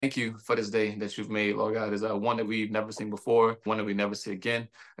Thank you for this day that you've made, Lord God. Is one that we've never seen before, one that we never see again.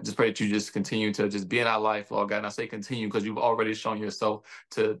 I just pray that you just continue to just be in our life, Lord God. And I say continue because you've already shown yourself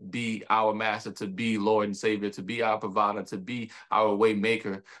to be our master, to be Lord and Savior, to be our provider, to be our way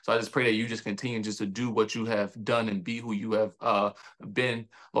maker. So I just pray that you just continue just to do what you have done and be who you have been,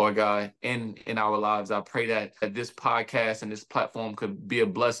 Lord God, in our lives. I pray that this podcast and this platform could be a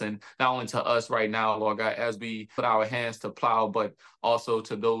blessing, not only to us right now, Lord God, as we put our hands to plow, but also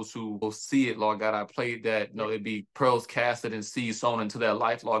to those who will see it, Lord God. I pray that it be pearls casted and seeds sown into their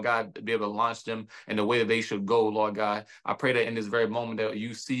life, Lord God, to be able to launch them in the way that they should go, Lord God. I pray that in this very moment that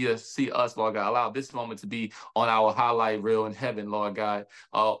you see us, Lord God. Allow this moment to be on our highlight reel in heaven, Lord God,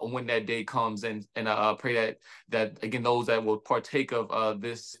 when that day comes. And I pray that again, those that will partake of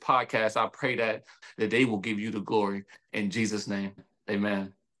this podcast, I pray that they will give you the glory in Jesus' name.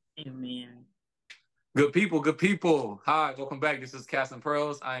 Amen. Amen. Good people, good people. Hi, welcome back. This is Casting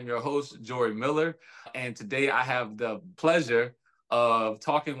Pearls. I am your host, Jory Miller. And today I have the pleasure of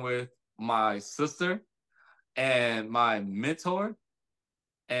talking with my sister and my mentor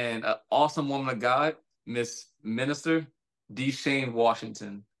and an awesome woman of God, Miss Minister Deshane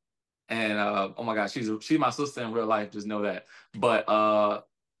Washington. And oh my gosh, she's my sister in real life, just know that. But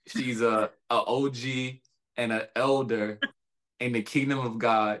she's a OG and an elder in the kingdom of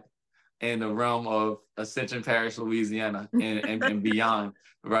God in the realm of Ascension Parish, Louisiana, and beyond,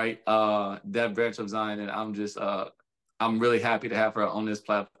 right? That branch of Zion, and I'm really happy to have her on this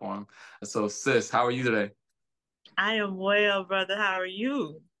platform. So, sis, how are you today? I am well, brother. How are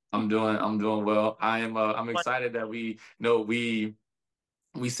you? I'm doing well. I'm excited that we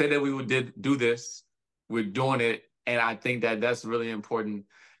said that we would do this. We're doing it, and I think that that's really important.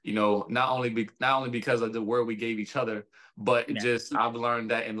 Not only because of the word we gave each other, but Yeah. just I've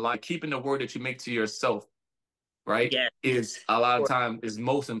learned that in life, keeping the word that you make to yourself, right, Yes. is a lot of time is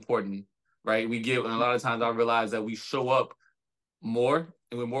most important, right? And a lot of times I realize that we show up more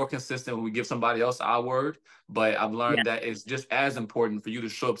and we're more consistent when we give somebody else our word. But I've Yeah. learned that it's just as important for you to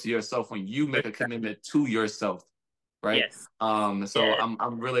show up to yourself when you make a commitment to yourself, right? Yes. So Yes.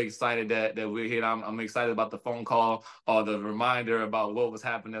 I'm really excited that we're here. I'm excited about the phone call or the reminder about what was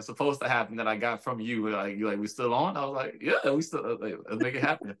happening that's supposed to happen that I got from you. Like you like we still on? I was like, yeah, we still like, let's make it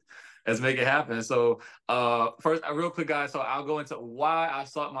happen. Let's make it happen. So first, real quick, guys. So I'll go into why I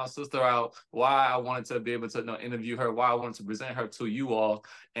sought my sister out, why I wanted to be able to interview her, why I wanted to present her to you all,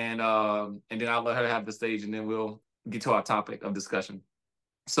 and then I'll let her have the stage, and then we'll get to our topic of discussion.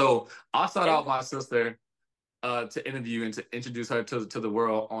 So I'll start Yes. out my sister to interview and to introduce her to the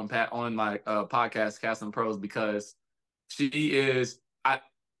world on my podcast, Casting Pros, because she is. I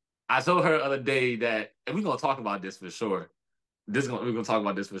told her the other day that, and we're gonna talk about this for sure. We're gonna talk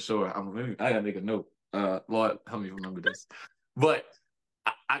about this for sure. I gotta make a note. Lord, help me remember this. But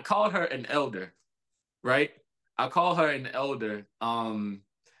I called her an elder, right? I call her an elder.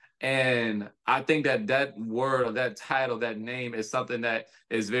 And I think that word or that title, that name is something that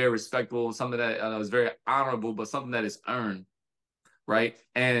is very respectable, something that is very honorable, but something that is earned, right?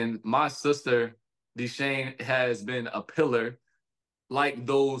 And my sister, Deshane, has been a pillar like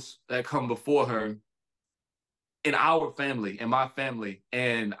those that come before her in our family, in my family.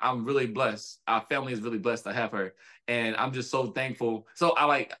 And I'm really blessed. Our family is really blessed to have her. And I'm just so thankful. So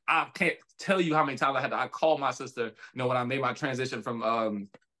I can't tell you how many times I call my sister, when I made my transition from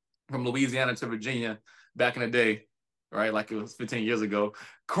Louisiana to Virginia back in the day, right? Like it was 15 years ago,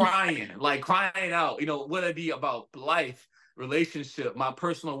 crying, like crying out, what it be about life, relationship, my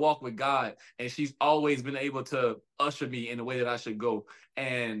personal walk with God. And she's always been able to usher me in the way that I should go.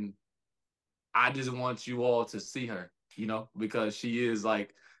 And I just want you all to see her, because she is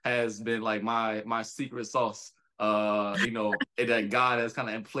has been like my secret sauce. That God has kind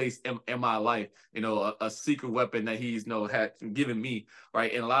of in place in my life, a secret weapon that he's had given me,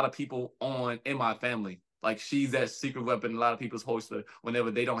 right? And a lot of people in my family, like she's that secret weapon. A lot of people's holster whenever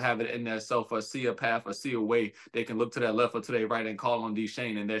they don't have it in their self or see a path or see a way, they can look to their left or to their right and call on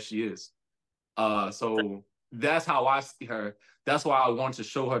Deshane, and there she is. So that's how I see her. That's why I want to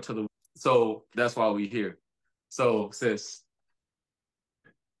show her to the. So that's why we're here. So, sis.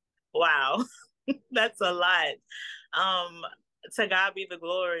 Wow. That's a lot. Um, to God be the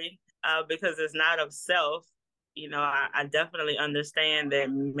glory, because it's not of self. I definitely understand that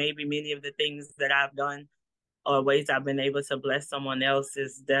maybe many of the things that I've done or ways I've been able to bless someone else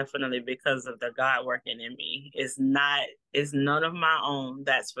is definitely because of the God working in me. It's none of my own,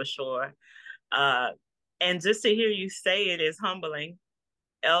 that's for sure. Uh, and just to hear you say it is humbling.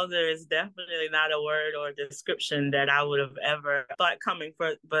 Elder is definitely not a word or description that I would have ever thought coming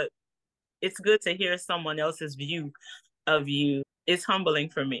for, but it's good to hear someone else's view of you. it's humbling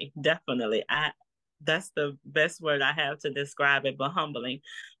for me, definitely. That's the best word I have to describe it, but humbling.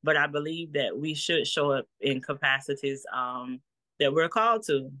 But I believe that we should show up in capacities that we're called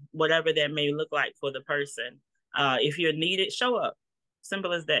to, whatever that may look like for the person. If you're needed, show up.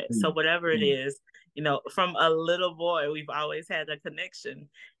 Simple as that. So whatever it is, from a little boy, we've always had a connection.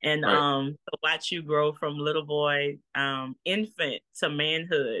 And Right. to watch you grow from little boy, infant to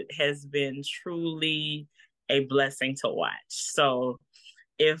manhood has been truly a blessing to watch. So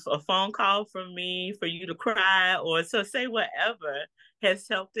if a phone call from me for you to cry or to say whatever has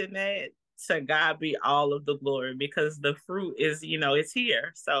helped in that, to God be all of the glory, because the fruit is, it's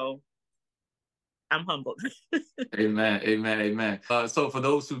here. So I'm humbled. Amen, amen, amen. So for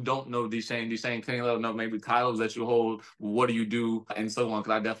those who don't know Deshane, can you let them know maybe titles that you hold, what do you do, and so on?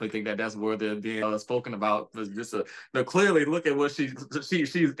 Because I definitely think that that's worthy of being spoken about. Just clearly look at what she's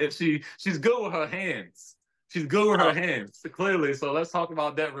good with her hands. She's good with her hands, clearly. So let's talk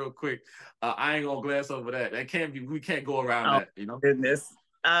about that real quick. I ain't gonna glance over that. We can't go around that, Goodness.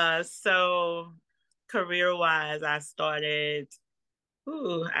 So career-wise, I started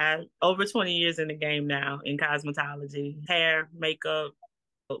over 20 years in the game now in cosmetology, hair, makeup,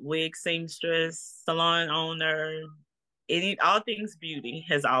 wig seamstress, salon owner, all things beauty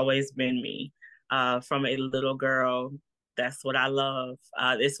has always been me. From a little girl, that's what I love.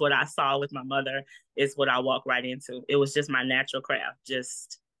 It's what I saw with my mother. It's what I walked right into. It was just my natural craft.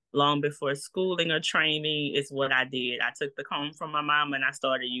 Just long before schooling or training, it's what I did. I took the comb from my mom and I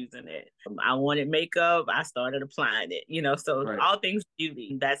started using it. I wanted makeup, I started applying it. So right. All things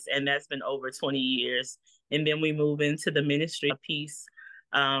beauty. That's been over 20 years. And then we move into the ministry piece.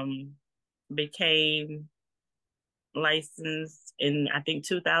 Became licensed in, I think,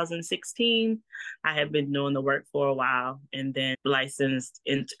 2016. I have been doing the work for a while, and then licensed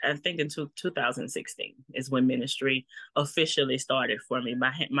in, I think, in 2016 is when ministry officially started for me.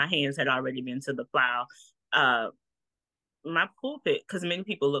 My hands had already been to the plow. My pulpit, because many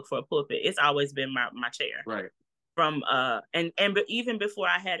people look for a pulpit, it's always been my chair. Right. From but even before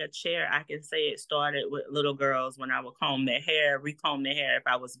I had a chair, I can say it started with little girls when I would recomb their hair if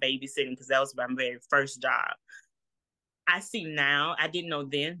I was babysitting, because that was my very first job. I see now, I didn't know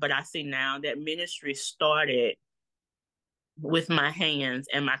then, but I see now that ministry started with my hands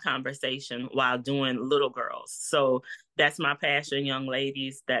and my conversation while doing little girls. So that's my passion, young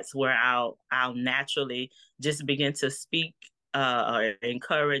ladies. That's where I'll naturally just begin to speak or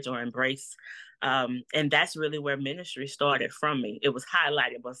encourage or embrace. And that's really where ministry started from me. It was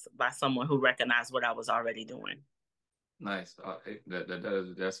highlighted by someone who recognized what I was already doing. Nice.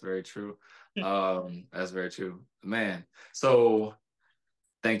 That's very true. That's very true, man. So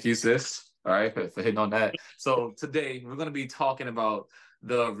thank you, sis. All right, for hitting on that. So today we're going to be talking about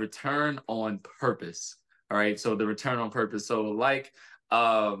the return on purpose. All right. So the return on purpose. So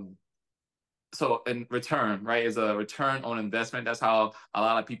in return, right, is a return on investment. That's how a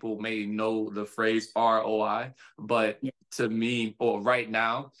lot of people may know the phrase ROI. But to me, or right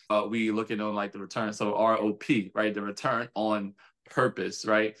now, we looking on like the return. So ROP, right, the return on purpose,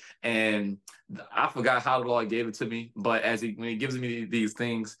 right? And I forgot how the Lord gave it to me, but when he gives me these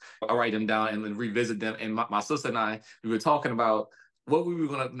things, I write them down and then revisit them. And my sister and I, we were talking about what we were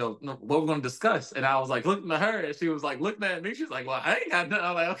gonna what we're gonna discuss. And I was like looking at her, and she was like looking at me. She's like, "Well, I ain't got nothing."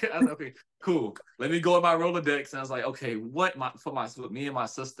 I'm like, "Okay." I was like, "Okay, cool. Let me go in my Rolodex." And I was like, "Okay, with me and my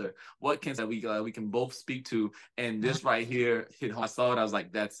sister, what can that we can both speak to?" And this right here hit home. I saw it. I was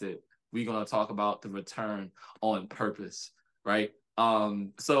like, "That's it. We're gonna talk about the return on purpose, right?"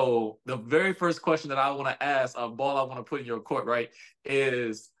 So the very first question that I want to ask, ball I want to put in your court, right,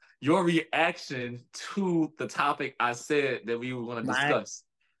 is your reaction to the topic I said that we were going to discuss,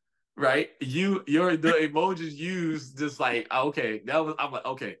 right? The emojis used just like, okay, I'm like,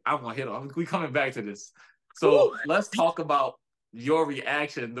 okay, I'm going to hit on. We coming back to this. So let's talk about your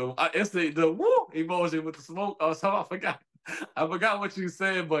reaction. It's the woo emoji with the smoke. Oh, so I forgot what you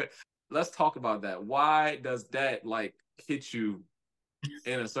said, but let's talk about that. Why does that like hit you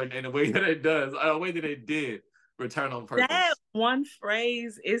in a way that it does, a way that it did? Return on purpose. That one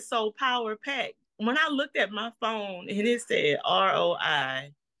phrase is so power packed. When I looked at my phone and it said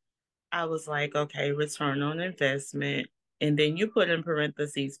ROI, I was like, okay, return on investment. And then you put in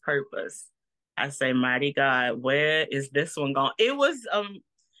parentheses purpose. I say, mighty God, where is this one going? It was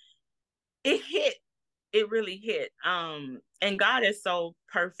it hit. It really hit. And God is so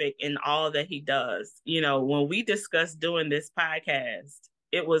perfect in all that he does. When we discussed doing this podcast,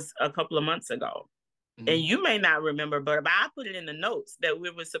 it was a couple of months ago. And you may not remember, but I put it in the notes that we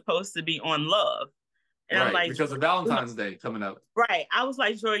were supposed to be on love. And right, I'm like, because of Valentine's Day coming up. Right. I was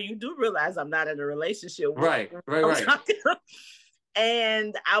like, Joy, you do realize I'm not in a relationship. Right.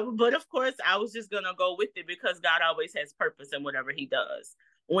 But of course, I was just gonna go with it because God always has purpose in whatever He does.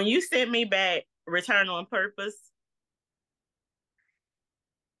 When you sent me back Return on Purpose,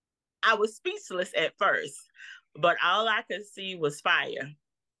 I was speechless at first, but all I could see was fire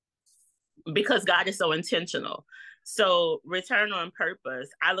because God is so intentional. So Return on Purpose,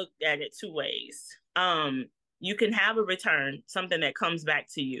 I looked at it two ways. You can have a return, something that comes back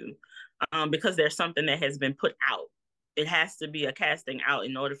to you, because there's something that has been put out. It has to be a casting out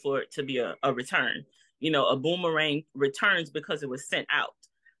in order for it to be a return. You know, a boomerang returns because it was sent out.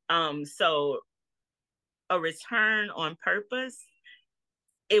 So a return on purpose,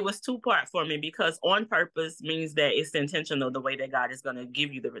 it was two-part for me because on purpose means that it's intentional the way that God is going to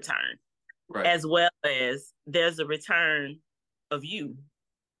give you the return. Right. As well as there's a return of you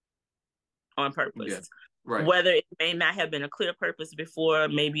on purpose. Yeah. Right. Whether it may not have been a clear purpose before,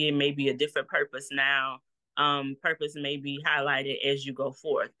 maybe it may be a different purpose now. Purpose may be highlighted as you go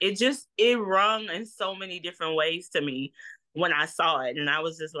forth. It rung in so many different ways to me when I saw it. And I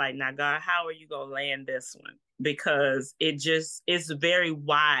was just like, now God, how are you going to land this one? Because it's very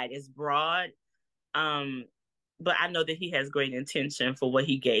wide, it's broad. But I know that He has great intention for what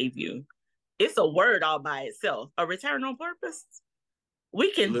He gave you. It's a word all by itself. A return on purpose.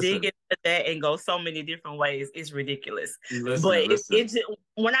 We can dig into that and go so many different ways. It's ridiculous. But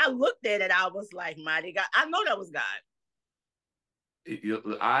when I looked at it, I was like, mighty God. I know that was God.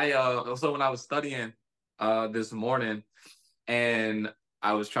 So when I was studying this morning and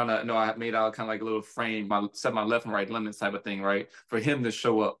I was trying to, I made out kind of like a little frame, set my left and right limits type of thing, right? For Him to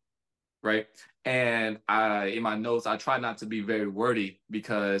show up, right? And in my notes, I try not to be very wordy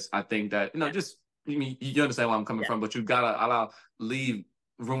because I think that, just, you understand where I'm coming from, but you gotta leave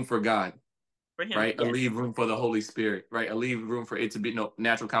room for God, for Him, right? Yes. Leave room for the Holy Spirit, right? Leave room for it to be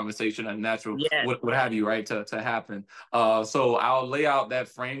natural conversation and natural, what have you, right? To happen. So I'll lay out that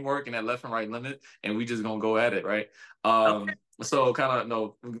framework and that left and right limit, and we just gonna go at it, right? Okay. So kind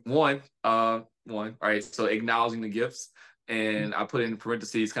of one, right? So acknowledging the gifts. And I put in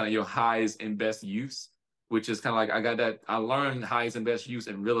parentheses kind of your highest and best use, which is kind of like I learned highest and best use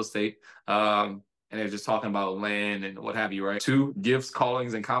in real estate. And they're just talking about land and what have you, right? 2, gifts,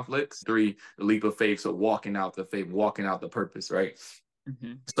 callings, and conflicts. 3, the leap of faith. So walking out the faith, walking out the purpose, right?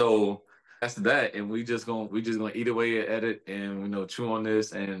 Mm-hmm. So that's that. And we just gonna eat away at it and chew on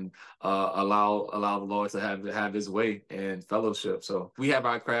this and allow the Lord to have His way and fellowship. So we have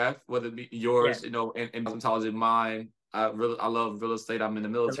our craft, whether it be yours, and cosmetology, mine. I love real estate. I'm in the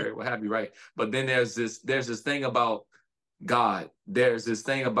military, what have you, right? But then there's this thing about God. There's this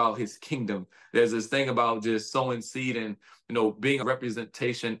thing about His kingdom. There's this thing about just sowing seed and being a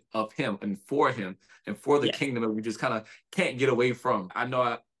representation of Him and for Him and for the kingdom that we just kind of can't get away from. I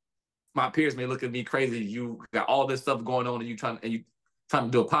know my peers may look at me crazy. You got all this stuff going on and you trying to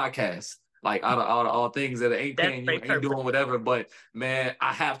do a podcast. Like out of all things that ain't paying you, ain't doing whatever. But man,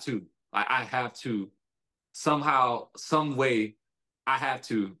 I have to. I have to. Somehow, some way, I have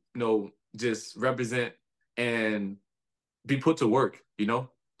to, just represent and be put to work,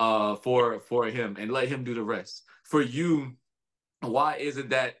 for Him and let Him do the rest. For you, why is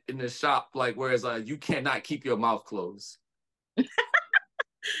it that in the shop, whereas you cannot keep your mouth closed? Yeah.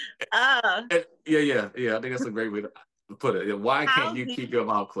 I think that's a great way to put it. Why can't you keep your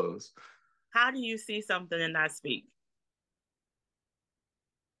mouth closed? How do you see something and not speak?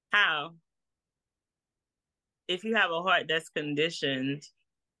 How? If you have a heart that's conditioned,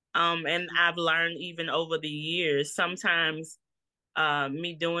 and I've learned even over the years, sometimes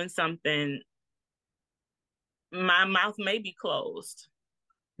me doing something, my mouth may be closed,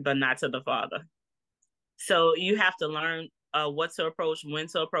 but not to the Father. So you have to learn what to approach, when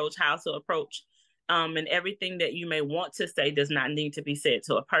to approach, how to approach. And everything that you may want to say does not need to be said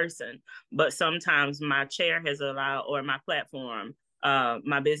to a person. But sometimes my chair has allowed, or my platform,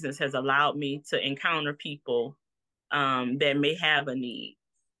 my business has allowed me to encounter people that may have a need.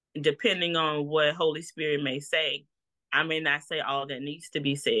 Depending on what Holy Spirit may say, I may not say all that needs to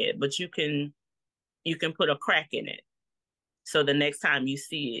be said, but you can put a crack in it. So the next time you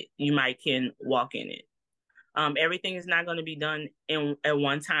see it, you might can walk in it. Everything is not going to be done at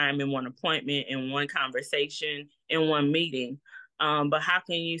one time, in one appointment, in one conversation, in one meeting. But how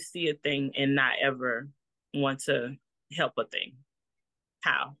can you see a thing and not ever want to help a thing?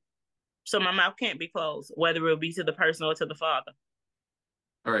 How? So my mouth can't be closed, whether it'll be to the person or to the Father.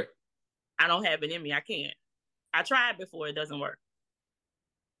 All right. I don't have it in me. I can't. I tried before. It doesn't work.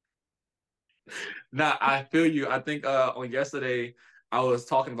 Nah, I feel you. I think on yesterday, I was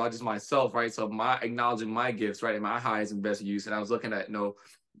talking about just myself, right? So acknowledging my gifts, right? And my highest and best use. And I was looking at,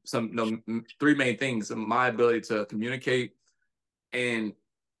 3 main things. My ability to communicate, And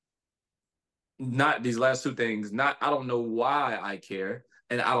not these last two things, not I don't know why I care,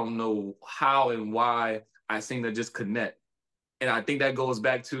 and I don't know how and why I seem to just connect. And I think that goes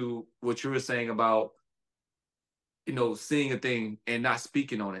back to what you were saying about, seeing a thing and not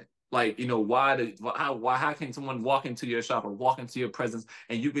speaking on it. Like, how can someone walk into your shop or walk into your presence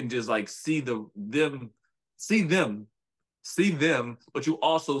and you can just like see them, but you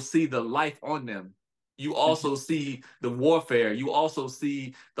also see the life on them. You also see the warfare. You also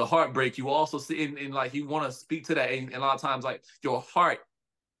see the heartbreak. You also see, and like you want to speak to that. And a lot of times, like your heart,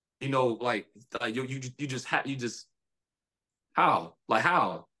 like you just how, like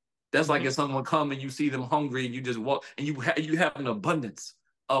how. That's like if someone come and you see them hungry and you just walk and you have an abundance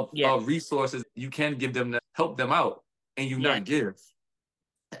of resources you can give them to help them out, and you not give.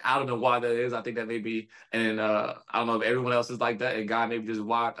 I don't know why that is. I think that may be, and I don't know if everyone else is like that, and God maybe just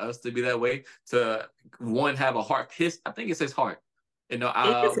wired us to be that way. To one, have a heart. I think it says heart. When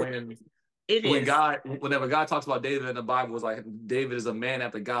God, whenever God talks about David in the Bible, was like David is a man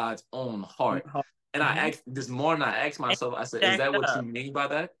after God's own heart. And I asked this morning, I asked myself, I said, is that what you mean by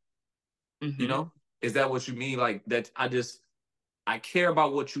that? Is that what you mean? Like that? I care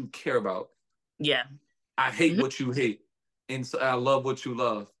about what you care about. Yeah. I hate what you hate. And so I love what you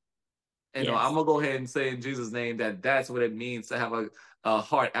love. And I'm gonna go ahead and say in Jesus' name that's what it means to have a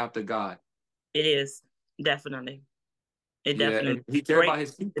heart after God. It is definitely. It definitely. And he cares about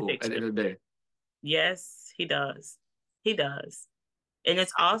his people at the end of the day. Yes, he does. He does. And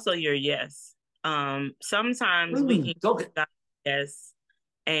it's also your yes. Sometimes we can give God yes,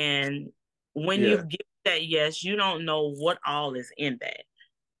 and when you give that yes, you don't know what all is in that.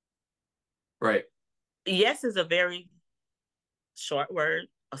 Right. Yes is a very short word,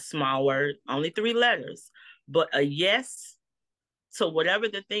 a small word, only 3 letters. But a yes to whatever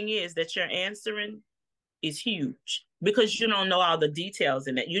the thing is that you're answering is huge, because you don't know all the details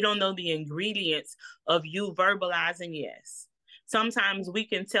in it. You don't know the ingredients of you verbalizing yes. Sometimes we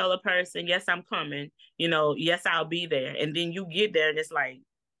can tell a person, yes, I'm coming, yes, I'll be there. And then you get there and it's like,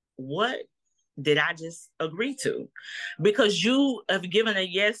 what did I just agree to? Because you have given a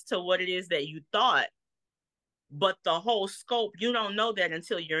yes to what it is that you thought, but the whole scope, you don't know that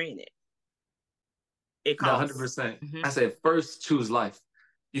until you're in it. It costs. 100%. I said, first choose life.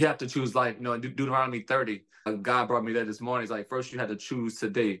 You have to choose life. Deuteronomy 30, God brought me that this morning. It's like, first you have to choose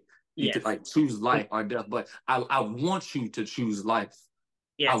today. You could like choose life or death, but I want you to choose life.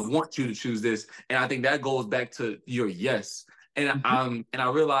 Yes. I want you to choose this. And I think that goes back to your yes. And I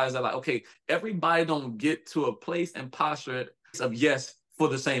realized that, like, okay, everybody don't get to a place and posture of yes for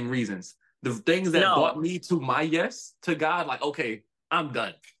the same reasons. The things that brought me to my yes to God, like, okay, I'm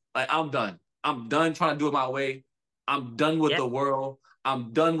done. Like, I'm done. I'm done trying to do it my way. I'm done with the world.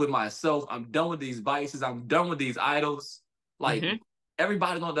 I'm done with myself. I'm done with these vices. I'm done with these idols. Like,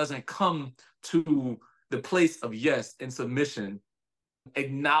 everybody doesn't come to the place of yes and submission,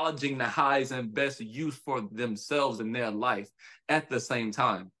 acknowledging the highest and best use for themselves in their life at the same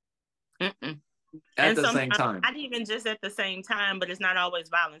time. At the same time. Not even just at the same time, but it's not always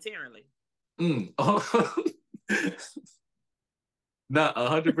voluntarily. Not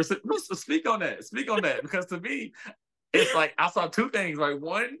 100%. Speak on that. Because to me, it's like I saw 2 things. Like,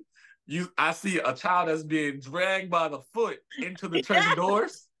 one, I see a child that's being dragged by the foot into the church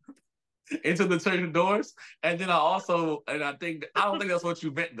doors. Into the church doors. And then I don't think that's what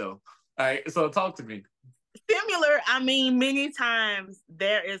you meant though. All right. So talk to me. Similar. I mean, many times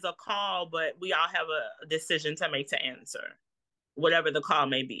there is a call, but we all have a decision to make to answer, whatever the call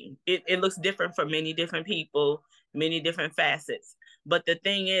may be. It looks different for many different people, many different facets. But the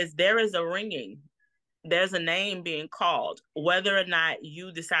thing is, there is a ringing. There's a name being called. Whether or not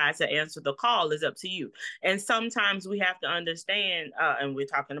you decide to answer the call is up to you. And sometimes we have to understand, and we're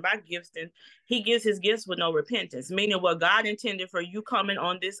talking about gifts, and he gives his gifts with no repentance, meaning what God intended for you coming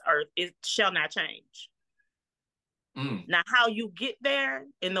on this earth, it shall not change. Now, how you get there,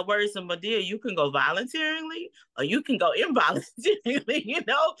 in the words of Medea, you can go voluntarily or you can go involuntarily,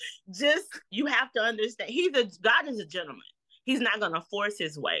 just you have to understand God is a gentleman. He's not going to force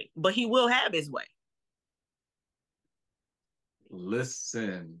his way, but he will have his way.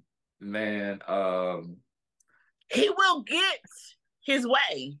 Listen, man, he will get his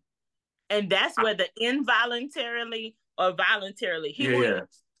way. And that's where the involuntarily or voluntarily, he will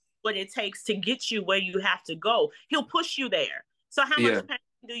what it takes to get you where you have to go. He'll push you there. So how much pain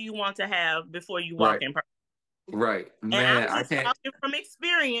do you want to have before you walk in purpose? Right. Man, and I'm just talking from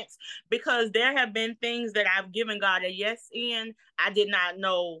experience, because there have been things that I've given God a yes in. I did not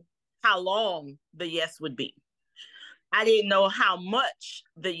know how long the yes would be. I didn't know how much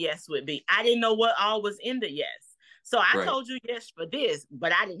the yes would be. I didn't know what all was in the yes. So I Right. told you yes for this,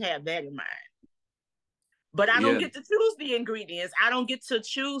 but I didn't have that in mind. But I don't Yeah. get to choose the ingredients. I don't get to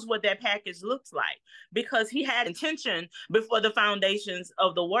choose what that package looks like, because he had intention before the foundations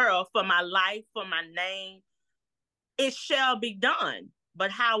of the world for my life, for my name. It shall be done.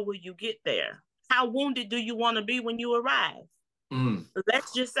 But how will you get there? How wounded do you want to be when you arrive? Mm.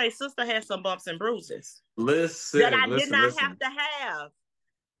 Let's just say sister had some bumps and bruises that Listen, I did listen, not have listen. to have.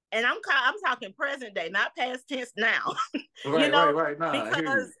 And I'm talking present day, not past tense now. You Right, right, know, right. Nah, I hear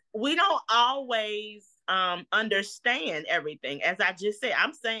because you. we don't always understand everything. As I just said,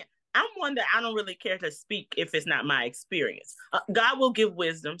 I'm saying I'm one that I don't really care to speak if it's not my experience. God will give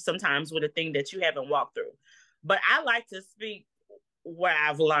wisdom sometimes with a thing that you haven't walked through, but I like to speak where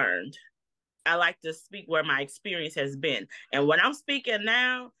I've learned. I like to speak where my experience has been. And what I'm speaking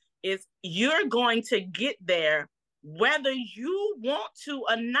now is you're going to get there whether you want to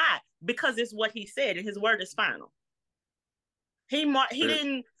or not, because it's what he said and his word is final. He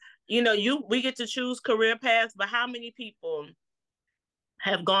didn't, we get to choose career paths, but how many people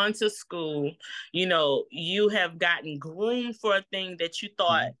have gone to school, you have gotten groomed for a thing that you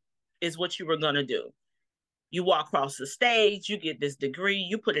thought Mhm. is what you were going to do. You walk across the stage, you get this degree,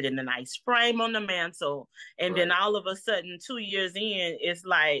 you put it in a nice frame on the mantle, and then Right. all of a sudden, 2 years in, it's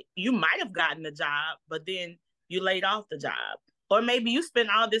like you might have gotten the job, but then you laid off the job. Or maybe you spent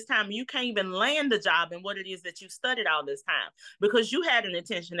all this time and you can't even land the job in what it is that you studied all this time because you had an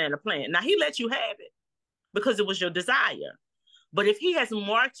intention and a plan. Now, he let you have it because it was your desire. But if he has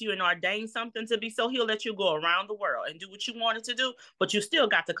marked you and ordained something to be so, he'll let you go around the world and do what you wanted to do, but you still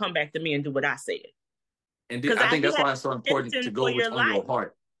got to come back to me and do what I said. And Because I think he that's has why it's so important to intention go for what's your on your life.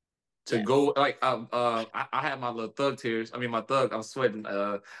 heart. To Yes. go like I had my little thug tears. I mean my thug. I'm sweating.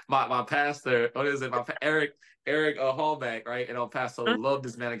 My pastor. What is it? Eric Hallback, right? And El Paso. Love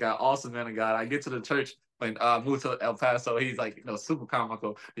this man of God. Awesome man of God. I get to the church when moved to El Paso. He's like super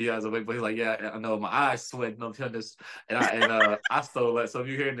comical. He has a way, but he's like yeah I know my eyes sweating up here this I stole that. So if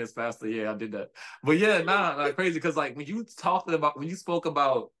you're hearing this, pastor, yeah I did that. But yeah, nah crazy because like when you spoke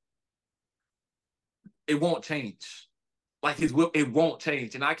about it won't change. Like his will, it won't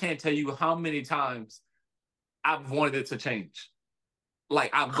change. And I can't tell you how many times I've wanted it to change.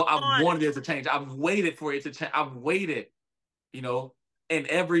 Like Come I've on. wanted it to change. I've waited for it to change. I've waited, you know, and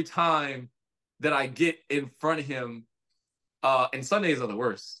every time that I get in front of him, and Sundays are the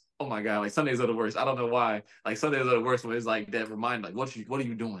worst. Oh my God, like Sundays are the worst. I don't know why. Like Sundays are the worst when it's like that reminder, like what are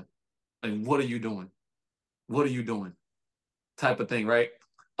you doing? Like what are you doing? What are you doing? Type of thing, right?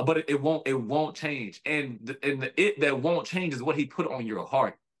 But it won't change. And it that won't change is what he put on your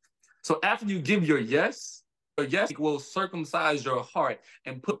heart. So after you give your yes will circumcise your heart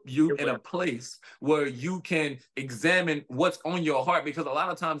and put you It in a will. place where you can examine what's on your heart. Because a lot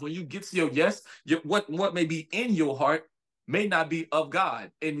of times when you get to your yes, what may be in your heart may not be of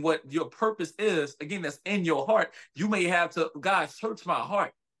God. And what your purpose is, again, that's in your heart, you may have to, God, search my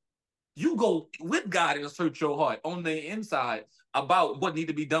heart. You go with God and search your heart on the inside about what need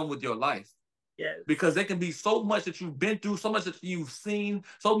to be done with your life, Yes. because there can be so much that you've been through, so much that you've seen,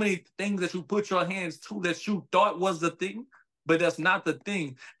 so many things that you put your hands to that you thought was the thing, but that's not the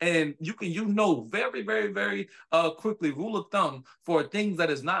thing. And you can, very, very, very quickly, rule of thumb for things that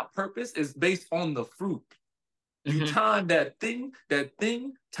is not purpose is based on the fruit. You time that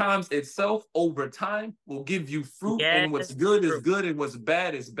thing times itself over time will give you fruit, and what's Yes. good is True. good and what's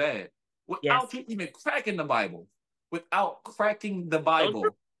bad is bad. Without Yes. you even cracking the Bible, without cracking the So true. Bible,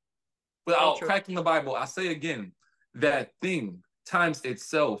 So without true. cracking the Bible, I say again, that thing times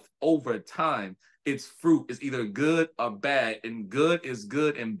itself over time, its fruit is either good or bad, and good is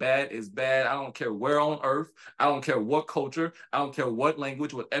good and bad is bad. I don't care where on earth, I don't care what culture, I don't care what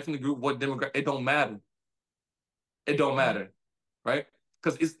language, what ethnic group, what demographic, it don't matter. It don't Mhm. matter, right?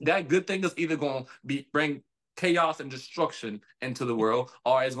 Because it's that good thing is either going to bring chaos and destruction into the world,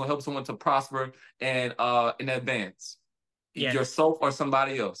 or it's going to help someone to prosper and advance Yes. yourself or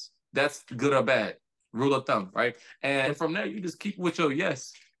somebody else. That's good or bad. Rule of thumb, right? And from there, you just keep with your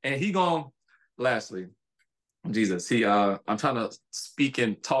yes. And he going, lastly, Jesus, I'm trying to speak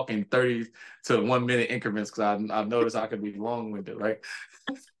and talk in 30 to 1 minute increments because I've noticed I could be long winded, right?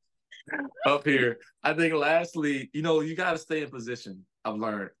 Up here. I think lastly, you got to stay in position. I've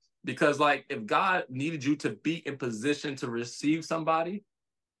learned because like if God needed you to be in position to receive somebody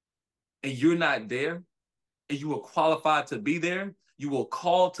and you're not there and you were qualified to be there, you were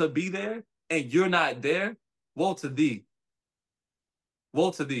called to be there and you're not there, woe to thee. Woe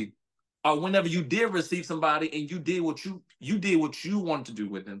to thee. Or whenever you did receive somebody and you did what you wanted to do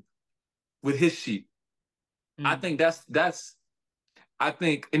with him, with his sheep. I Mm. think that's I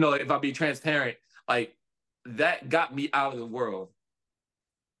think, if I be transparent, like that got me out of the world.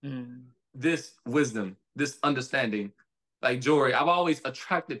 This wisdom, this understanding, like Jory, I've always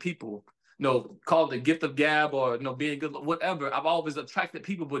attracted people. Called the gift of gab or being good, whatever. I've always attracted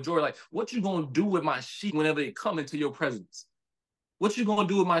people, but Jory, like, what you gonna do with my sheep whenever they come into your presence? What you gonna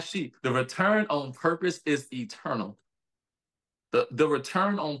do with my sheep? The return on purpose is eternal. The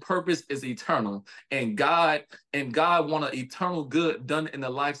return on purpose is eternal, and God want an eternal good done in the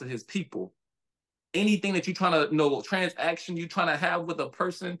lives of His people. Anything that you're trying to transaction you're trying to have with a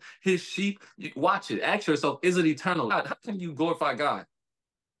person, his sheep, watch it. Ask yourself, is it eternal? How can you glorify God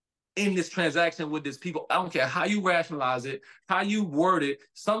in this transaction with this people? I don't care how you rationalize it, how you word it.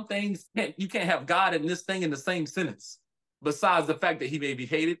 Some things you can't have God and this thing in the same sentence. Besides the fact that He may be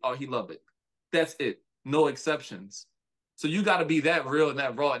hated or He loved it. That's it. No exceptions. So you got to be that real and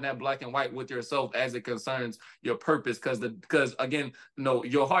that raw and that black and white with yourself as it concerns your purpose. Because again,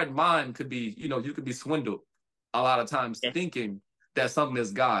 your heart and mind could be, you could be swindled a lot of times thinking that something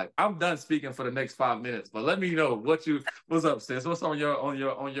is God. I'm done speaking for the next 5 minutes, but let me know what's up, sis? What's on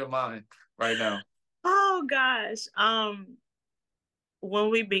your mind right now? Oh gosh. When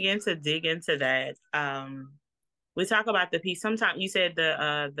we begin to dig into that, we talk about the piece. Sometimes you said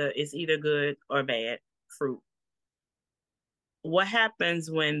the it's either good or bad fruit. What happens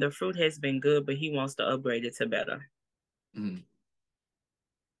when the fruit has been good, but he wants to upgrade it to better?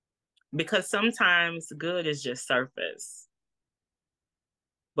 Because sometimes good is just surface.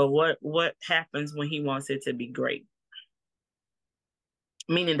 But what happens when he wants it to be great?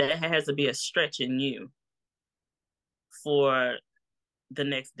 Meaning that it has to be a stretch in you for the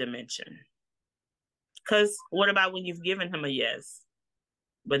next dimension. Because what about when you've given him a yes,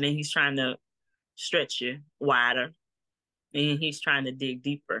 but then he's trying to stretch you wider, and he's trying to dig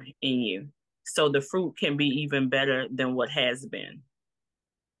deeper in you, so the fruit can be even better than what has been.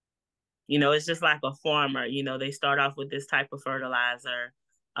 It's just like a farmer. They start off with this type of fertilizer,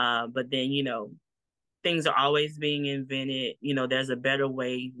 but then things are always being invented. There's a better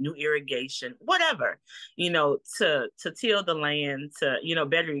way, new irrigation, whatever. To till the land, to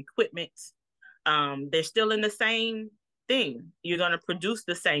better equipment. They're still in the same thing. You're going to produce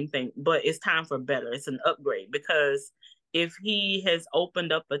the same thing, but it's time for better. It's an upgrade, because if he has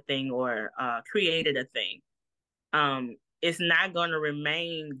opened up a thing or created a thing, it's not going to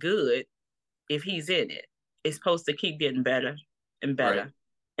remain good if he's in it. It's supposed to keep getting better and better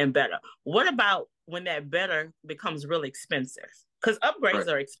and better. What about when that better becomes really expensive? Because upgrades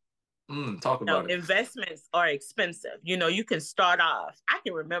are expensive. Talk about it. Investments are expensive. You can start off. I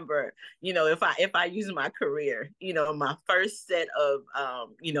can remember, if I use my career, my first set of,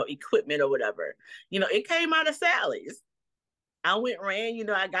 equipment or whatever, it came out of Sally's. I ran,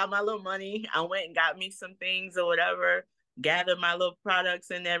 I got my little money. I went and got me some things or whatever, gathered my little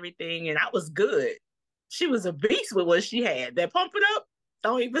products and everything. And I was good. She was a beast with what she had. That pump it up,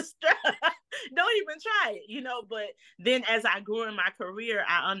 don't even try it, But then as I grew in my career,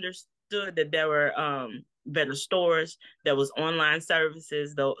 I understood that there were better stores, there was online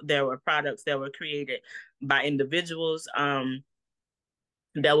services, though there were products that were created by individuals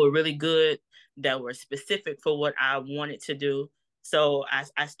that were really good, that were specific for what I wanted to do. So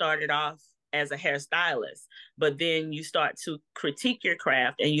I started off as a hairstylist, but then you start to critique your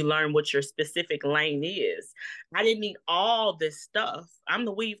craft and you learn what your specific lane is. I didn't need all this stuff. I'm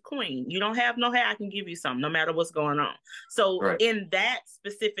the weave queen. You don't have no hair, I can give you some, no matter what's going on. So in that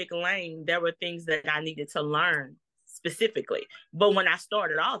specific lane, there were things that I needed to learn specifically. But when I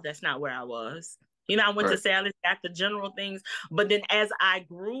started off, that's not where I was. I went to Sally's, got the general things, but then as I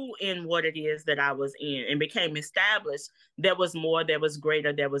grew in what it is that I was in and became established, there was more, there was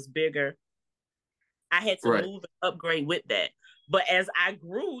greater, there was bigger. I had to move and upgrade with that. But as I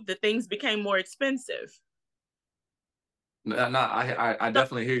grew, the things became more expensive. No, I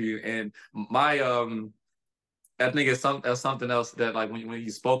definitely hear you. And my I think it's something else that, like, when you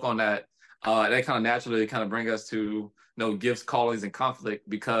spoke on that, that kind of naturally kind of bring us to gifts, callings, and conflict,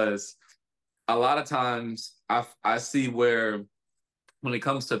 because a lot of times I see where when it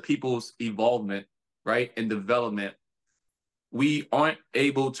comes to people's evolvement, and development, we aren't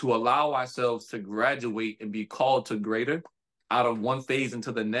able to allow ourselves to graduate and be called to greater out of one phase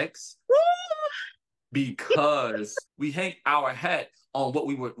into the next, because we hang our hat on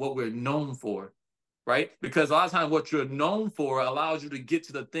what we're known for, Because a lot of times what you're known for allows you to get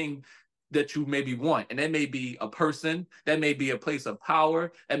to the thing that you maybe want. And that may be a person, that may be a place of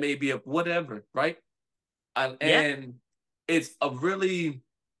power, that may be a whatever, And it's a really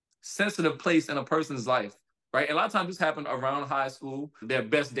sensitive place in a person's life, And a lot of times this happened around high school. Their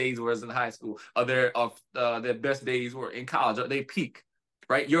best days were in high school, or their best days were in college, or they peak,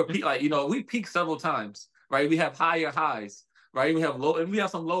 You're peak, we peak several times, right? We have higher highs, right? We have low, and we have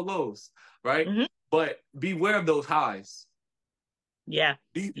some low lows, right? Mm-hmm. But beware of those highs. Yeah.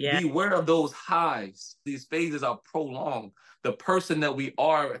 Beware of those highs. These phases are prolonged. The person that we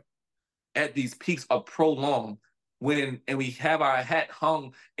are at these peaks are prolonged. And we have our hat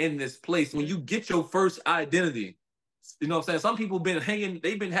hung in this place. When you get your first identity, you know what I'm saying? Some people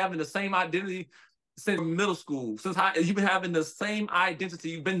they've been having the same identity since middle school. Since high, you've been having the same identity.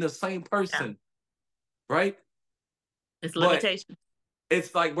 You've been the same person, right? It's limitation. But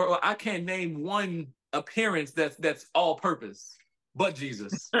it's like, bro, I can't name one appearance that's all purpose, but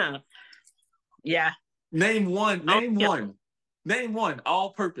Jesus. Yeah. Name one. Name one,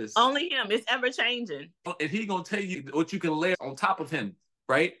 all purpose. Only him. It's ever changing. And he gonna tell you what you can layer on top of him,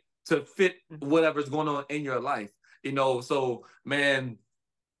 right? To fit whatever's going on in your life. You know, so man,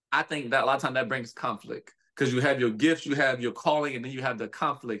 I think that a lot of times that brings conflict. Because you have your gifts, you have your calling, and then you have the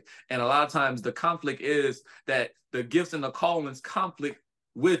conflict. And a lot of times the conflict is that the gifts and the callings conflict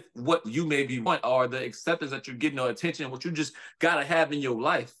with what you maybe want, or the acceptance that you're getting, or attention, what you just gotta have in your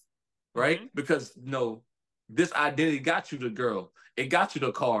life, right? Because this identity got you the girl, it got you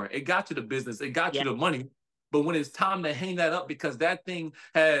the car, it got you the business, it got you the money. But when it's time to hang that up, because that thing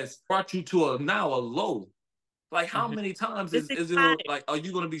has brought you to a low. Like, how many times is it like, are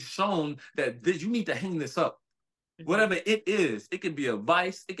you going to be shown that you need to hang this up? Whatever it is, it can be a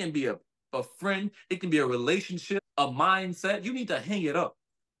vice, it can be a friend, it can be a relationship, a mindset. You need to hang it up,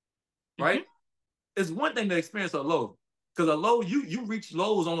 right? It's one thing to experience a low, because a low, you reach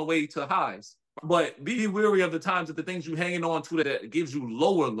lows on the way to highs. But be weary of the times that the things you hanging on to that gives you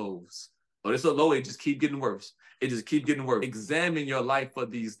lower lows. But it's a low, it just keep getting worse. It just keep getting worse. Examine your life for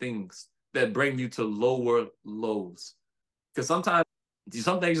these things that bring you to lower lows. Because sometimes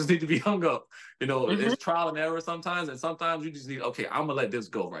some things just need to be hung up. It's trial and error sometimes, and sometimes you just need, okay, I'm gonna let this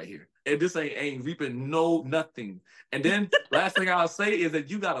go right here. And this ain't reaping nothing. And then last thing I'll say is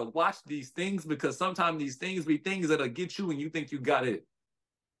that you gotta watch these things, because sometimes these things be things that'll get you and you think you got it.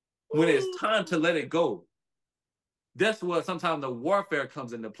 When it's time to let it go, that's what sometimes the warfare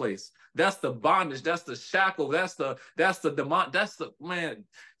comes into place. That's the bondage. That's the shackle. That's the demon. That's the, man,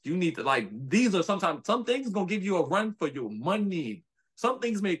 you need to, these are sometimes, some things gonna give you a run for your money. Some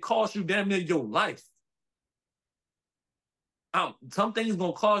things may cost you damn near your life. Some things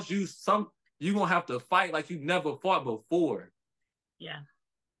gonna cost you you're gonna have to fight like you never fought before. Yeah.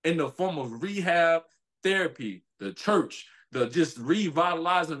 In the form of rehab, therapy, the church, the just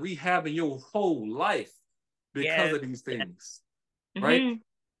revitalizing, rehabbing your whole life because of these things, right?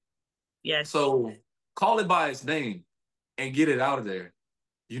 Yes. So call it by its name and get it out of there.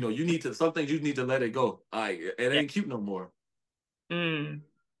 Some things you need to let it go. It ain't cute no more.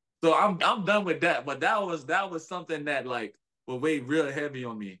 So I'm done with that. But that was something that will weigh real heavy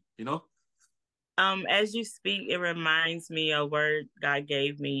on me. As you speak, it reminds me of a word God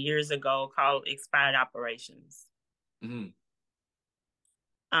gave me years ago called expired operations. We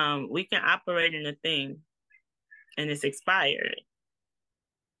can operate in a thing and it's expired.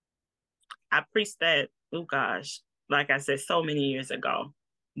 I preached that, oh gosh, like I said, so many years ago.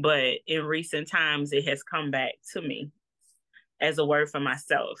 But in recent times, it has come back to me as a word for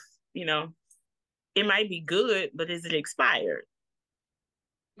myself. It might be good, but is it expired?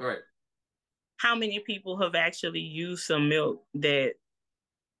 Right. How many people have actually used some milk that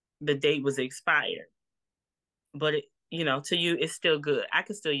the date was expired? But to you, it's still good. I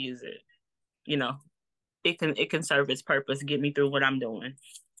can still use it. It can serve its purpose, get me through what I'm doing.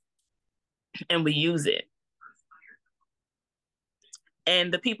 And we use it.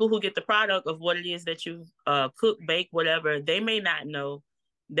 And the people who get the product of what it is that you cook, bake, whatever, they may not know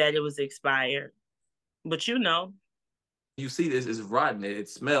that it was expired. But you see this is rotten. It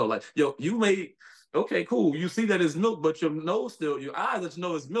smells like, you may, okay, cool. You see that it's milk, but your eyes let you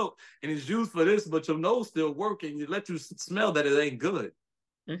know it's milk and it's used for this, but your nose still working. You let you smell that it ain't good.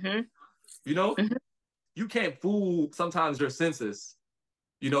 You can't fool sometimes your senses.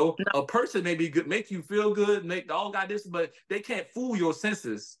 No. A person may be good, make you feel good, make all got this, but they can't fool your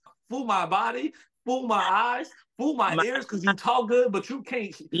senses. Fool my body, fool my eyes, fool my ears, because you talk good, but you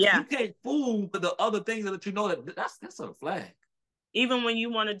can't. Yeah. You can't fool the other things that that's a flag. Even when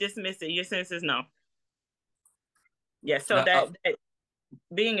you want to dismiss it, your senses know. Yeah. So that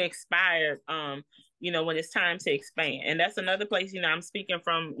being expired, when it's time to expand, and that's another place. I'm speaking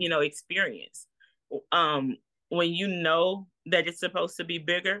from experience. When you know that it's supposed to be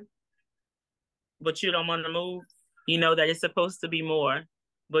bigger, but you don't want to move, that it's supposed to be more,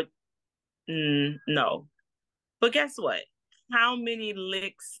 but no. But guess what? How many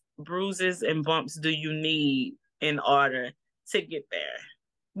licks, bruises, and bumps do you need in order to get there?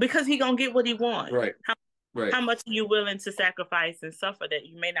 Because he gonna get what he wants. Right. Right. How much are you willing to sacrifice and suffer that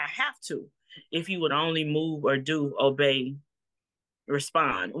you may not have to if you would only move or do, obey,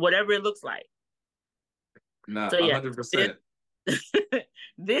 respond, whatever it looks like. Nah, So yeah, 100%.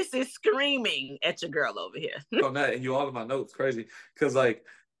 this is screaming at your girl over here. Oh, man, and you all of my notes, crazy. Because like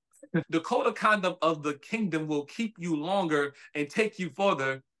the code of conduct of the kingdom will keep you longer and take you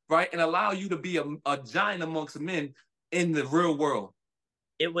further, right? And allow you to be a giant amongst men in the real world.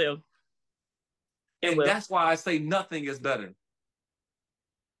 It will. And that's why I say nothing is better.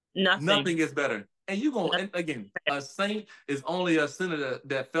 Nothing is better. And you going, and again, a saint is only a sinner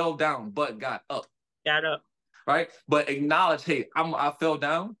that fell down but got up. Got up. Right? But acknowledge, hey, I fell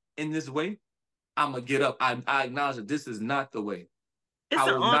down in this way. I'm going to get up. I acknowledge that this is not the way.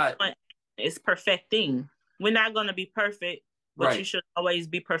 It's perfecting. We're not going to be perfect, but right. You should always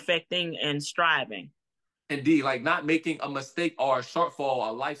be perfecting and striving. Indeed, like not making a mistake or a shortfall,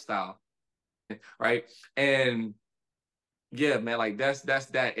 a lifestyle. Right? And yeah, man, like that's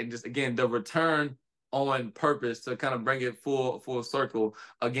that. And just again, the return on purpose to kind of bring it full circle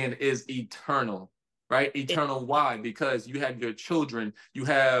again is eternal, right? Eternal. Why? Because you have your children, you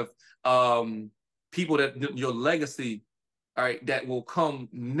have people that your legacy, all right, that will come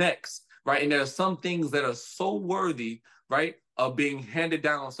next, right? And there are some things that are so worthy, right, of being handed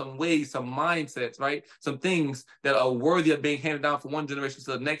down, some ways, some mindsets, right? Some things that are worthy of being handed down from one generation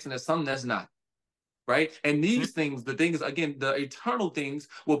to the next, and there's some that's not. Right? And these things, the things, again, the eternal things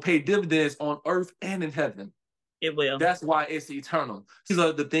will pay dividends on earth and in heaven. It will. That's why it's eternal. These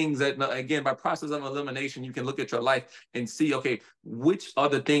are the things that, again, by process of elimination, you can look at your life and see, okay, which are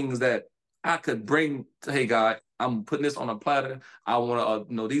the things that I could bring to, hey, God, I'm putting this on a platter. I want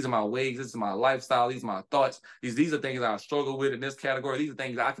to know these are my ways. This is my lifestyle. These are my thoughts. These are things that I struggle with in this category. These are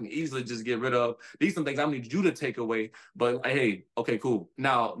things that I can easily just get rid of. These are things I need you to take away. But hey, okay, cool.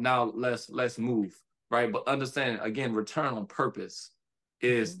 Now let's move. Right, but understand again, return on purpose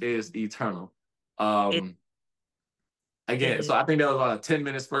is eternal. Again, so I think that was about a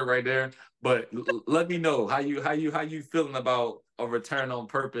 10-minute spurt right there. But let me know how you feeling about a return on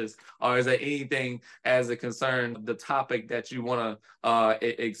purpose, or is there anything as it concerns the topic that you want to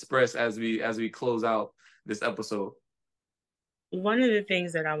express as we close out this episode? One of the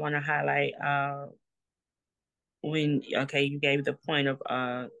things that I want to highlight, you gave the point of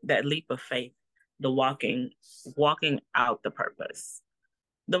that leap of faith. The walking out the purpose.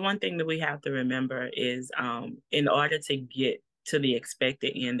 The one thing that we have to remember is in order to get to the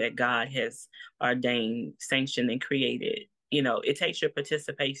expected end that God has ordained, sanctioned, and created, it takes your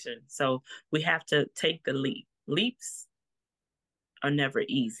participation. So we have to take the leap. Leaps are never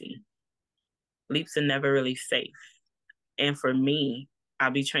easy. Leaps are never really safe. And for me, I'll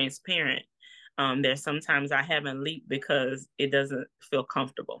be transparent. There's sometimes I haven't leaped because it doesn't feel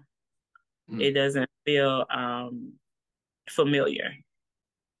comfortable. It doesn't feel familiar.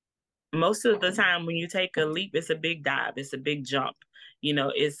 Most of the time when you take a leap, it's a big dive. It's a big jump.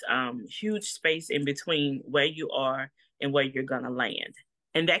 It's huge space in between where you are and where you're going to land.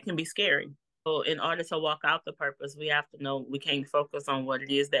 And that can be scary. So in order to walk out the purpose, we have to know we can't focus on what it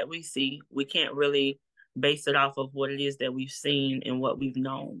is that we see. We can't really base it off of what it is that we've seen and what we've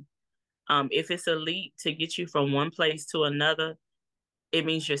known. If it's a leap to get you from one place to another, it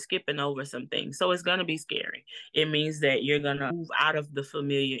means you're skipping over some things. So it's going to be scary. It means that you're going to move out of the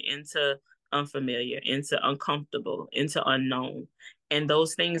familiar into unfamiliar, into uncomfortable, into unknown. And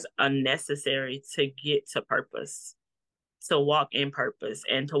those things are necessary to get to purpose, to walk in purpose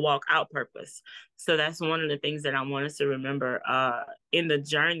and to walk out purpose. So that's one of the things that I want us to remember in the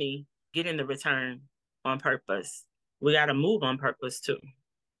journey, getting the return on purpose. We got to move on purpose too.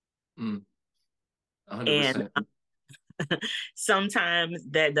 100%. And sometimes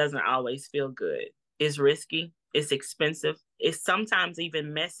that doesn't always feel good. It's risky. It's expensive. It's sometimes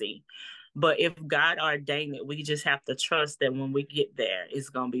even messy. But if God ordained it, we just have to trust that when we get there, it's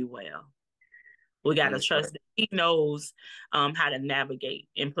going to be well. We got to trust that He knows how to navigate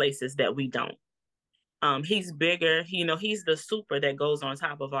in places that we don't. He's bigger. He's the super that goes on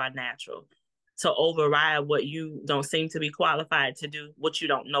top of our natural to override what you don't seem to be qualified to do, what you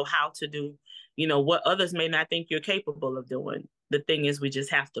don't know how to do. What others may not think you're capable of doing. The thing is, we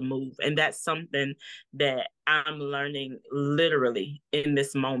just have to move. And that's something that I'm learning literally in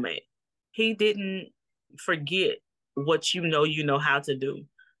this moment. He didn't forget what you know how to do,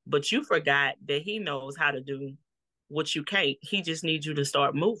 but you forgot that He knows how to do what you can't. He just needs you to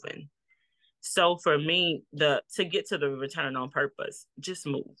start moving. So for me, to get to the return on purpose, just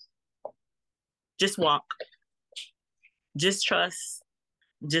move. Just walk. Just trust.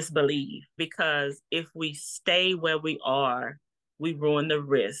 Just believe, because if we stay where we are, we run the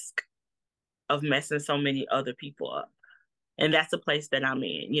risk of messing so many other people up. And that's the place that I'm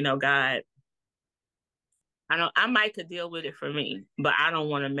in. You know, God, I might could deal with it for me, but I don't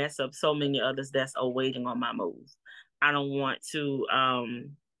want to mess up so many others that's awaiting on my move. I don't want to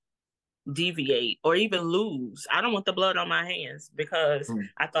deviate or even lose. I don't want the blood on my hands because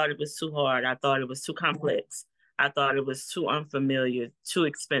I thought it was too hard. I thought it was too complex. I thought it was too unfamiliar, too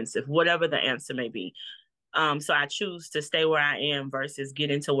expensive, whatever the answer may be. So I choose to stay where I am versus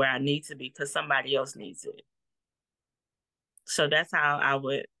get into where I need to be because somebody else needs it. So that's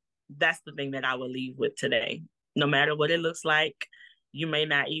the thing that I would leave with today. No matter what it looks like, you may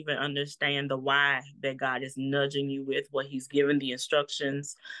not even understand the why that God is nudging you with, what he's given the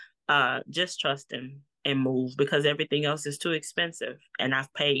instructions. Just trust him and move because everything else is too expensive and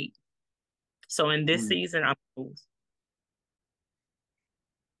I've paid. So in this season, I'm move.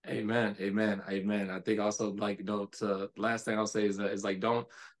 Amen. Amen. Amen. I think also last thing I'll say is like, don't,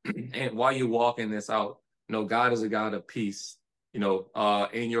 and while you're walking this out, God is a God of peace, he's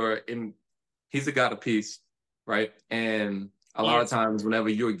a God of peace, right? And a lot of times whenever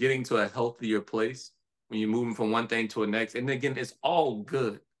you're getting to a healthier place, when you're moving from one thing to the next, and again, it's all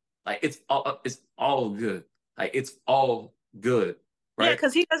good. Like it's all good. Like it's all good. Right. Yeah,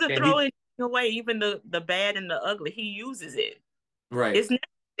 because he doesn't throw anything away, even the bad and the ugly. He uses it. Right. It's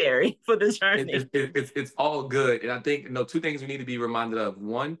necessary for the journey. It's all good. And I think two things we need to be reminded of.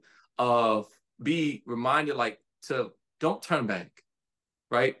 One, be reminded to don't turn back.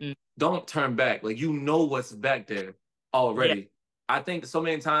 Right? Don't turn back. Like what's back there already. Yeah. I think so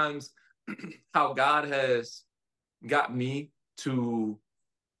many times how God has got me to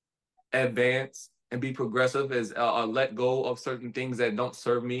advance and be progressive is let go of certain things that don't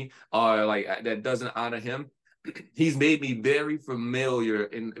serve me or that doesn't honor him. He's made me very familiar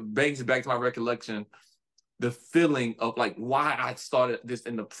and it brings back to my recollection the feeling of why I started this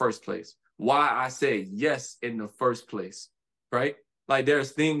in the first place, why I said yes in the first place, right? Like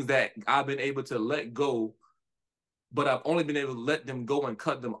there's things that I've been able to let go, but I've only been able to let them go and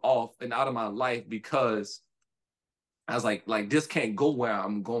cut them off and out of my life because I was like this can't go where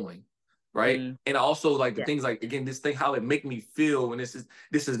I'm going, right? And also the things again, this thing, how it make me feel, and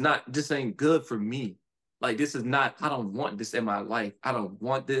this ain't good for me. Like this is not, I don't want this in my life. I don't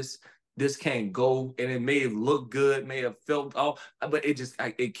want this. This can't go. And it may have looked good, may have felt but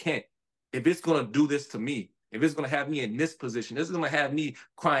it can't. If it's gonna do this to me, if it's gonna have me in this position, this is gonna have me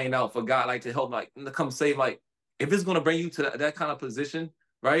crying out for God, to help, to come save, if it's gonna bring you to that kind of position,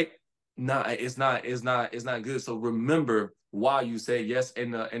 right? Nah, it's not good. So remember why you say yes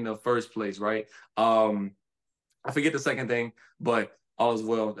in the first place, right? I forget the second thing, but all is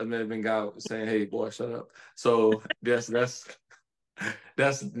well. That may have been God saying, "Hey, boy, shut up." So that's that.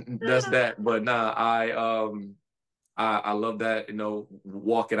 But nah, I love that.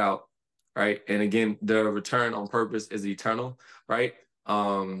 Walk it out, right? And again, the return on purpose is eternal, right?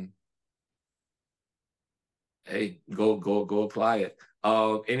 Hey, go apply it.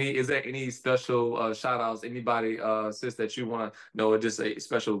 Is there any special shout outs, anybody, sis, that you want to know, or just a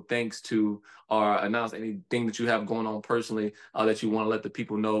special thanks to, or announce anything that you have going on personally that you want to let the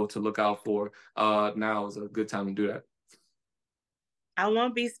people know to look out for? Now is a good time to do that. I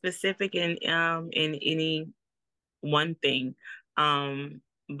won't be specific in any one thing,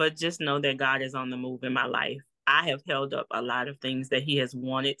 but just know that God is on the move in my life. I have held up a lot of things that he has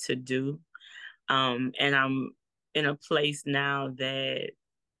wanted to do. And I'm in a place now that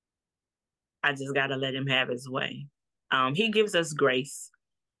I just got to let him have his way. He gives us grace,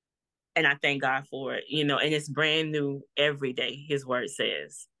 and I thank God for it, and it's brand new every day, his word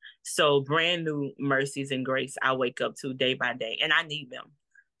says. So brand new mercies and grace I wake up to day by day, and I need them.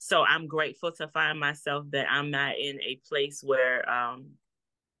 So I'm grateful to find myself that I'm not in a place where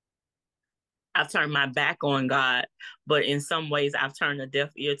I've turned my back on God, but in some ways I've turned a deaf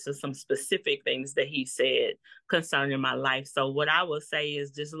ear to some specific things that he said concerning my life. So what I will say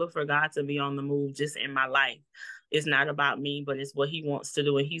is just look for God to be on the move just in my life. It's not about me, but it's what he wants to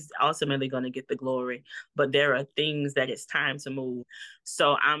do. And he's ultimately going to get the glory. But there are things that it's time to move.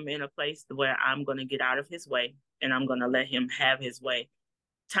 So I'm in a place where I'm going to get out of his way and I'm going to let him have his way.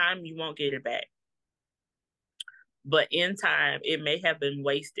 Time, you won't get it back. But in time, it may have been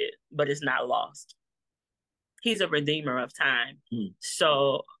wasted, but it's not lost. He's a redeemer of time.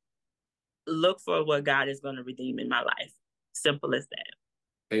 So look for what God is going to redeem in my life. Simple as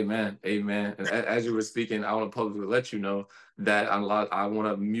that. Amen. Amen. And as you were speaking, I want to publicly let you know that I want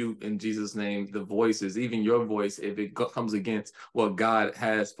to mute in Jesus' name the voices, even your voice, if it comes against what God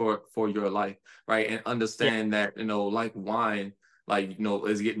has for your life, right? And understand that, like wine,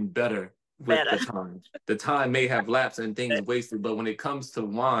 is getting better with the time. The time may have lapsed and things wasted, but when it comes to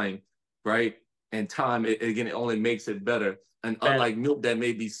wine, right? And time, again, it only makes it better. And unlike milk that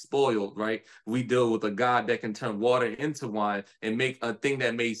may be spoiled, right? We deal with a God that can turn water into wine and make a thing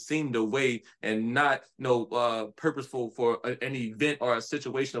that may seem the way and not purposeful for any event or a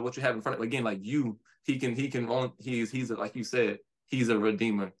situation of what you have in front of. Again, like you, he's like you said, he's a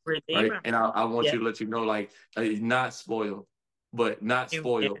redeemer. Right? And I want you to let you know, like, not spoiled, but not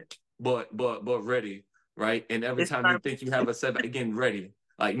spoiled, but ready, right? And every time you think you have a setback, again, ready.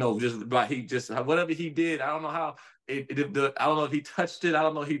 Like, no, just like he just whatever he did, I don't know how I don't know if he touched it, I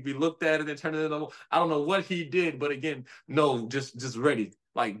don't know if he looked at it and turned it into, I don't know what he did, but again, no, just ready.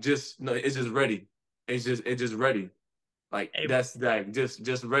 Like, just no, it's just ready. It's just ready. Like, that's like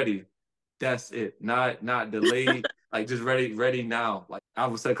just ready. That's it. Not delayed. Like, just ready now. Like I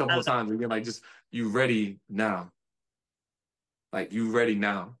would say a couple of times again, like, just you ready now. Like, you ready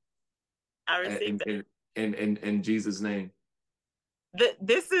now. I received it in Jesus' name.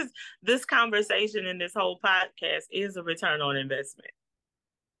 This conversation and this whole podcast is a return on investment.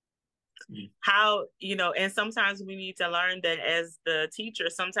 How, and sometimes we need to learn that as the teacher,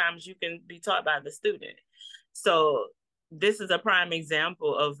 sometimes you can be taught by the student. So this is a prime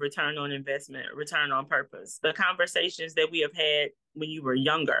example of return on investment, return on purpose. The conversations that we have had when you were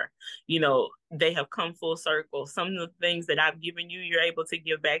younger, they have come full circle. Some of the things that I've given you, you're able to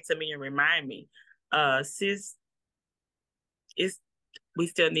give back to me and remind me. Sis, we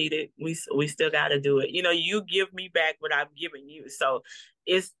still need it. We still got to do it. You give me back what I've given you. So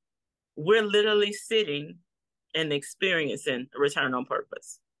we're literally sitting and experiencing a return on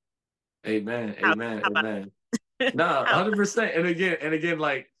purpose. Amen. Amen. Amen. Nah, 100%. And again,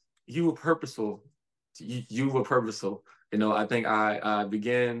 like, you were purposeful. You were purposeful. I think I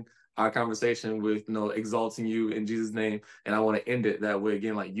began our conversation with, exalting you in Jesus' name. And I want to end it that way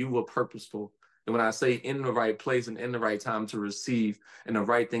again. Like, you were purposeful. And when I say in the right place and in the right time to receive and the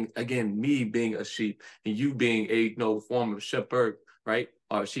right thing, again, me being a sheep and you being a form of shepherd, right?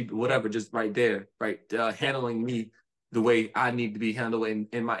 Or sheep, whatever, just right there, right? Handling me the way I need to be handled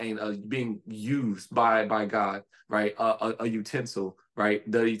in my being used by God, right? A utensil,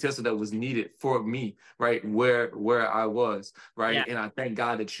 right? The utensil that was needed for me, right? Where I was, right? Yeah. And I thank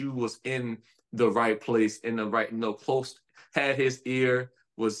God that you was in the right place, in the right, close, had his ear,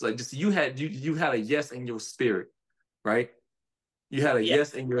 was like, just you had a yes in your spirit, right? You had a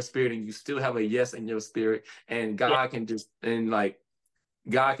yes in your spirit, and you still have a yes in your spirit, and God can just, and like,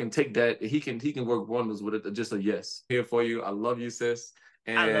 God can take that. He can work wonders with it. Just a yes. Here for you. I love you, sis.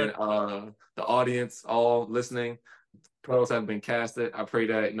 And the audience, all listening, pearls have been casted. I pray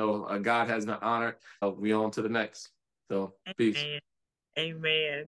that God has been honored. We on to the next. So peace. Amen.